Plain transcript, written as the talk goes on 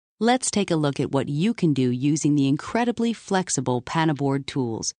Let's take a look at what you can do using the incredibly flexible Panaboard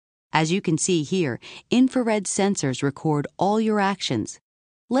tools. As you can see here, infrared sensors record all your actions.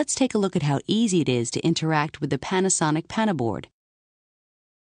 Let's take a look at how easy it is to interact with the Panasonic Panaboard.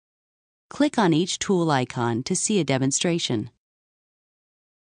 Click on each tool icon to see a demonstration.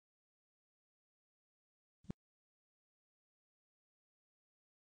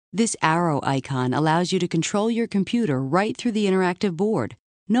 This arrow icon allows you to control your computer right through the interactive board.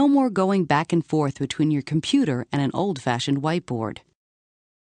 No more going back and forth between your computer and an old-fashioned whiteboard.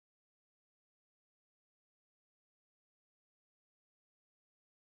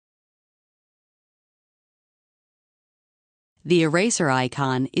 The eraser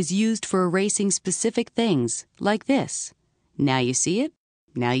icon is used for erasing specific things, like this. Now you see it,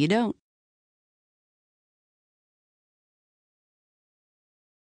 now you don't.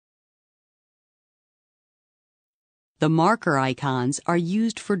 The marker icons are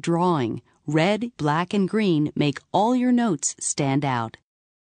used for drawing. Red, black, and green make all your notes stand out.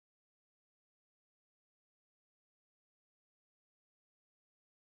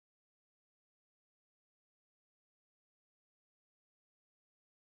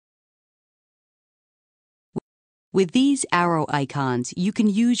 With these arrow icons, you can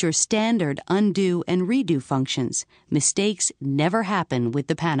use your standard undo and redo functions. Mistakes never happen with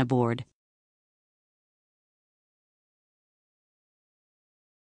the Panaboard.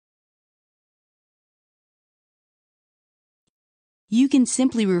 You can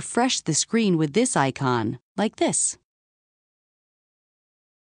simply refresh the screen with this icon, like this.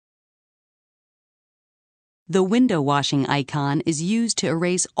 The window washing icon is used to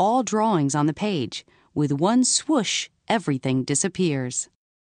erase all drawings on the page. With one swoosh, everything disappears.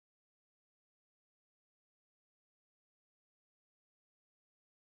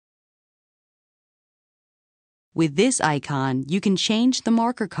 With this icon, you can change the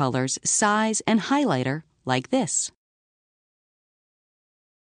marker colors, size, and highlighter like this.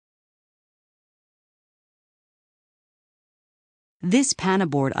 This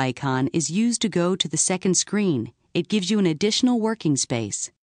Panaboard icon is used to go to the second screen. It gives you an additional working space.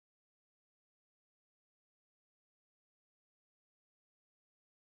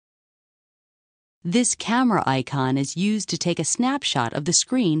 This camera icon is used to take a snapshot of the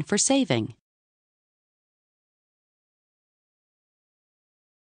screen for saving.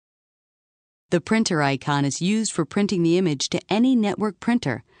 The printer icon is used for printing the image to any network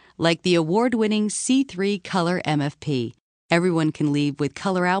printer, like the award-winning C3 Color MFP. Everyone can leave with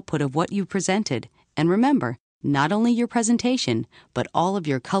color output of what you presented. And remember, not only your presentation, but all of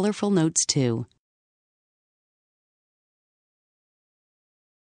your colorful notes too.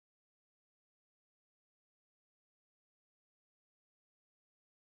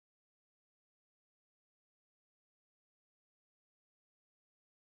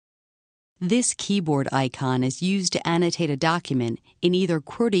 This keyboard icon is used to annotate a document in either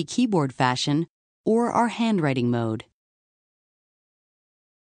QWERTY keyboard fashion or our handwriting mode.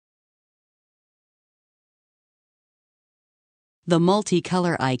 The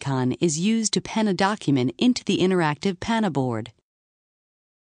multicolor icon is used to pen a document into the interactive Panaboard.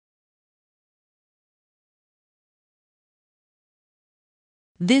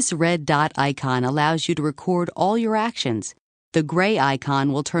 This red dot icon allows you to record all your actions. The gray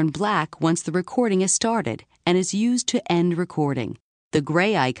icon will turn black once the recording is started and is used to end recording. The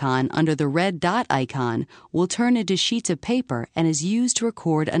gray icon under the red dot icon will turn into sheets of paper and is used to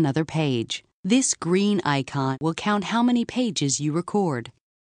record another page. This green icon will count how many pages you record.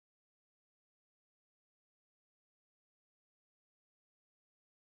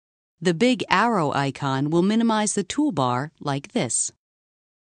 The big arrow icon will minimize the toolbar like this.